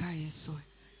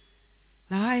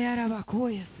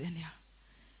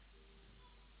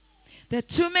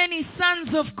are too many sons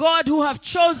of God who have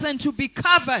chosen to be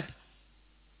covered.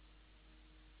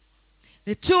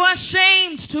 They're too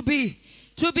ashamed to be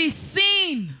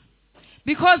seen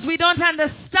because we don't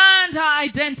understand our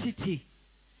identity.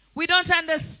 We don't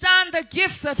understand the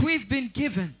gifts that we've been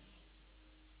given.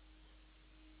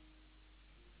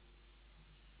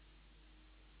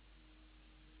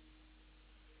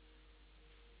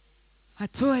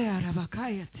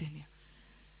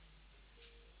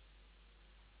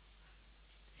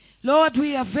 Lord,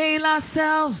 we avail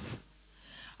ourselves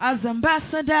as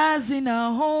ambassadors in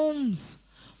our homes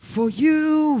for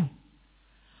you.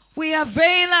 We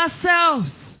avail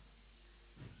ourselves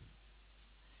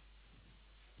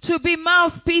to be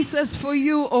mouthpieces for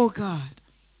you, O God.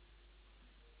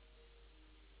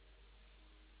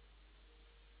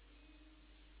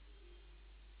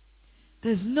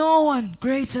 There's no one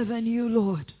greater than you,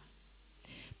 Lord.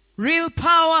 Real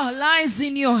power lies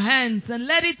in your hands, and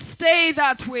let it stay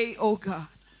that way, oh God.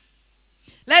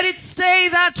 Let it stay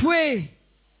that way.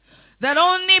 That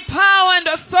only power and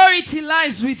authority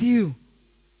lies with you.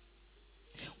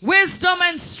 Wisdom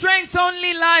and strength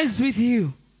only lies with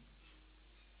you.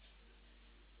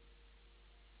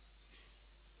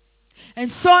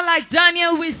 And so, like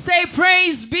Daniel, we say,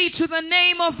 praise be to the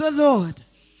name of the Lord.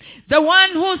 The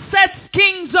one who sets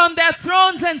kings on their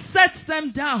thrones and sets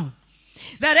them down.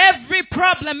 That every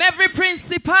problem, every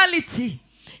principality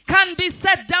can be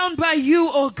set down by you,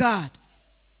 O God.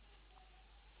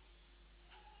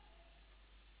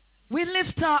 We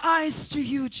lift our eyes to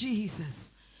you, Jesus.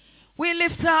 We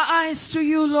lift our eyes to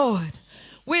you, Lord.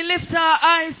 We lift our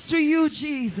eyes to you,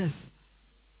 Jesus.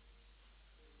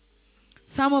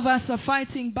 Some of us are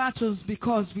fighting battles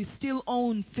because we still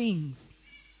own things.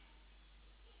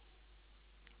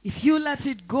 If you let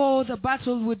it go, the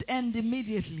battle would end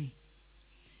immediately.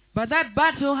 But that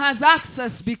battle has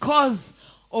access because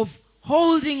of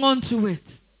holding on to it.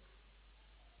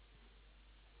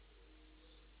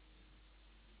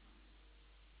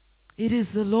 It is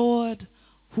the Lord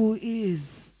who is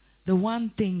the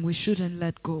one thing we shouldn't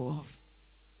let go of.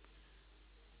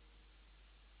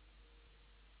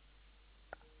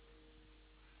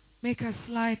 Make us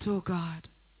light, O God.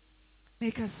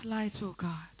 Make us light, O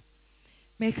God.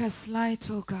 Make us light,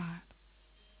 O God.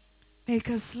 Make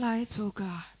us light, O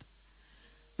God.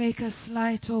 Make us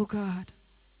light, O God.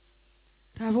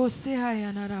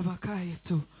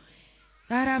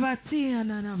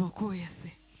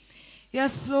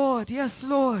 Yes, Lord. Yes,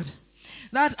 Lord.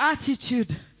 That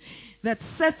attitude that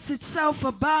sets itself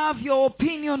above your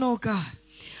opinion, O God.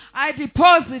 I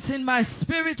deposit in my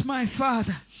spirit, my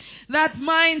Father, that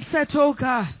mindset, oh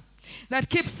God, that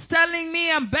keeps telling me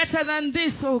I'm better than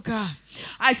this, oh God.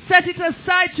 I set it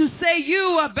aside to say you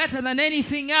are better than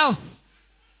anything else.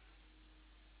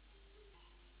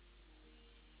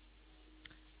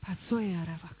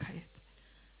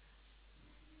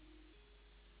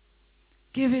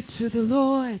 Give it to the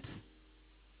Lord.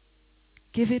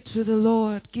 Give it to the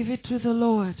Lord. Give it to the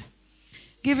Lord.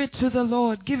 Give it to the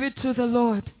Lord. Give it to the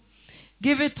Lord.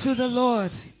 Give it to the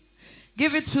Lord.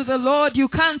 Give it to the Lord. You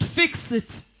can't fix it.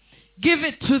 Give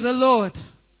it to the Lord.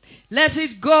 Let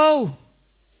it go.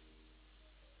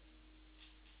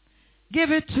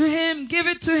 Give it to Him. Give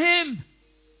it to Him.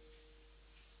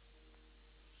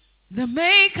 The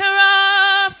maker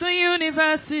of the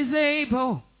universe is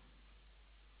able.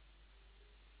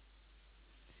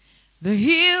 The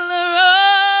healer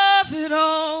of it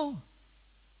all.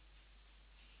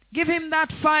 Give Him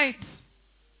that fight.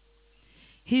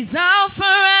 He's Alpha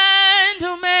and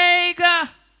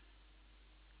Omega.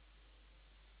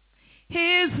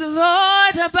 He is the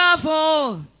Lord above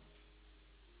all.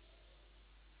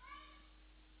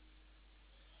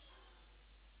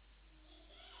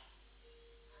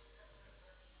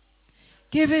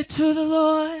 Give it to the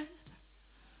Lord.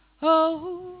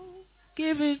 Oh,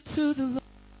 give it to the Lord.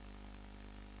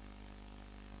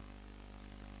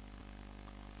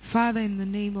 Father, in the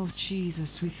name of Jesus,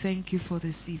 we thank you for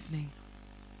this evening.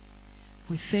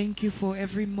 We thank you for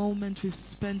every moment we've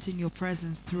spent in your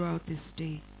presence throughout this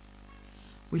day.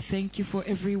 We thank you for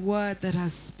every word that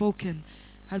has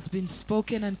been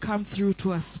spoken and come through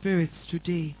to our spirits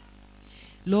today.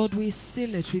 Lord, we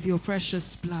seal it with your precious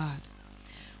blood.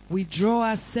 We draw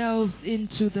ourselves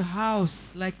into the house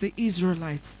like the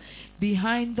Israelites,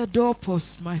 behind the doorpost,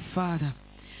 my Father.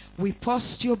 We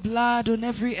post your blood on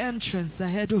every entrance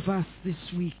ahead of us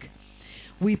this week.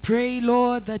 We pray,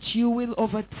 Lord, that you will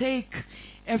overtake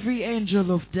every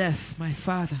angel of death, my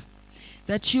Father.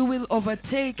 That you will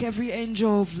overtake every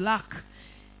angel of luck,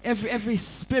 every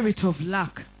spirit of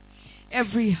luck,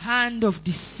 every hand of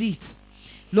deceit.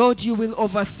 Lord, you will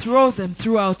overthrow them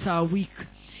throughout our week.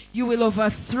 You will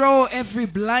overthrow every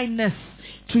blindness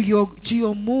to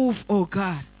your move, oh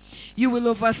God. You will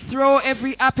overthrow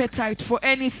every appetite for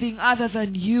anything other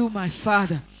than you, my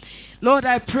Father. Lord,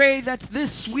 I pray that this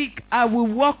week I will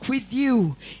walk with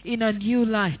you in a new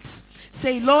light.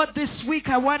 Say, Lord, this week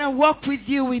I want to walk with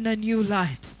you in a new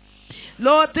light.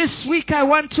 Lord, this week I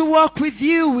want to walk with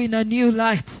you in a new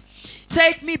light.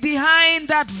 Take me behind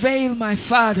that veil, my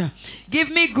Father. Give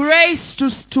me grace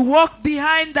to walk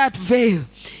behind that veil.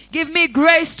 Give me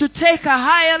grace to take a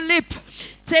higher leap.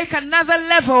 take another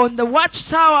level on the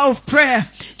watchtower of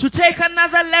prayer, to take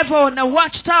another level on the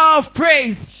watchtower of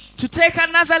praise, to take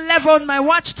another level on my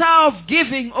watchtower of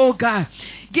giving, oh God.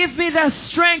 Give me the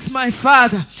strength, my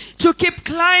Father, to keep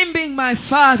climbing, my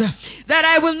Father, that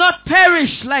I will not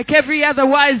perish like every other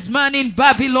wise man in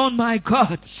Babylon, my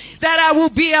God. That I will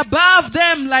be above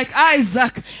them like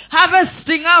Isaac,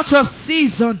 harvesting out of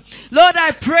season. Lord,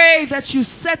 I pray that you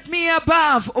set me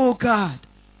above, oh God,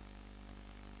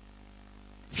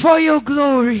 for your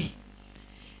glory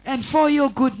and for your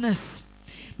goodness.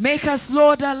 Make us,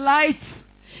 Lord, a light.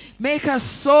 Make us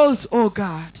souls, oh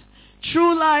God,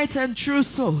 true light and true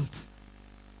salt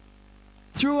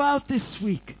throughout this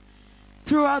week,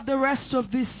 throughout the rest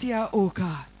of this year, oh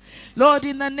God. Lord,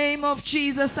 in the name of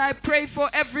Jesus, I pray for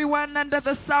everyone under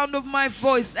the sound of my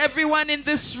voice, everyone in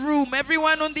this room,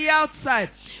 everyone on the outside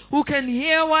who can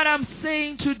hear what I'm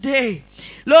saying today.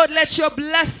 Lord, let your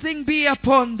blessing be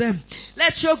upon them.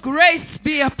 Let your grace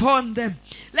be upon them.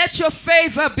 Let your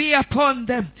favor be upon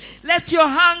them. Let your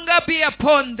hunger be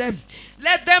upon them.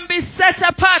 Let them be set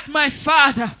apart, my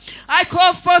Father. I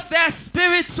call forth their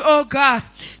spirits, oh God,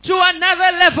 to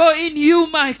another level in you,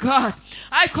 my God.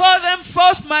 I call them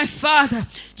forth, my Father,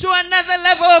 to another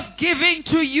level of giving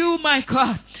to you, my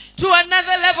God. To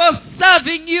another level of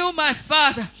serving you, my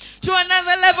Father. To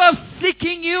another level of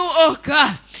seeking you, oh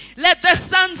God. Let the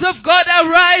sons of God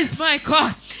arise, my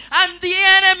God, and the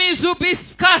enemies will be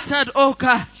scattered, oh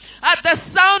God. At the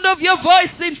sound of your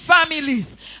voice in families,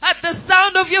 at the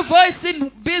sound of your voice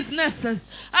in businesses,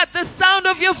 at the sound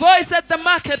of your voice at the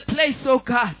marketplace, oh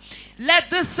God. Let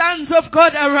the sons of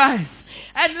God arise,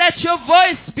 and let your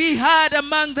voice be heard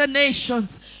among the nations,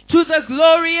 to the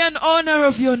glory and honor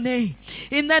of your name.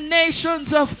 In the nations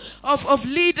of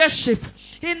leadership,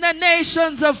 in the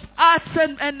nations of arts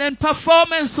and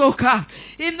performance, oh God.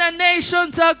 In the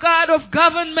nations, oh God, of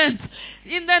government.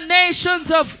 In the nations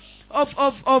of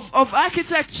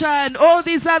architecture and all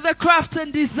these other craft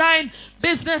and design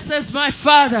businesses, my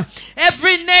Father.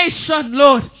 Every nation,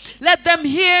 Lord, let them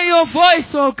hear your voice,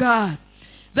 oh God.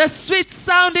 The sweet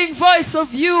sounding voice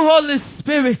of you, Holy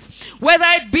Spirit. Whether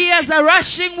it be as a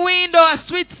rushing wind or a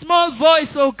sweet small voice,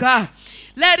 oh God.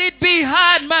 Let it be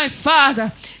heard, my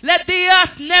Father. Let the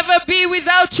earth never be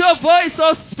without your voice,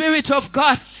 O Spirit of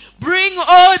God. Bring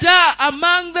order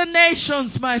among the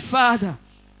nations, my Father.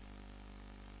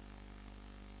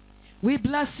 We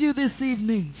bless you this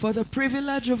evening for the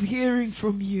privilege of hearing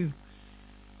from you.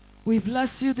 We bless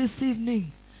you this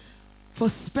evening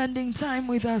for spending time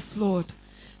with us, Lord.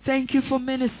 Thank you for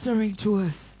ministering to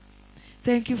us.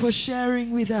 Thank you for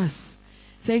sharing with us.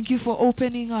 Thank you for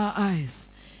opening our eyes.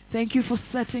 Thank you for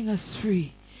setting us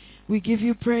free. We give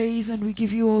you praise and we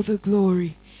give you all the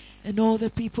glory. And all the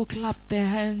people clap their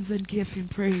hands and give him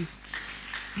praise.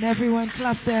 And everyone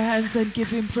clap their hands and give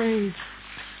him praise.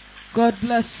 God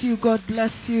bless you. God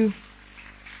bless you.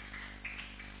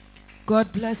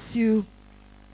 God bless you.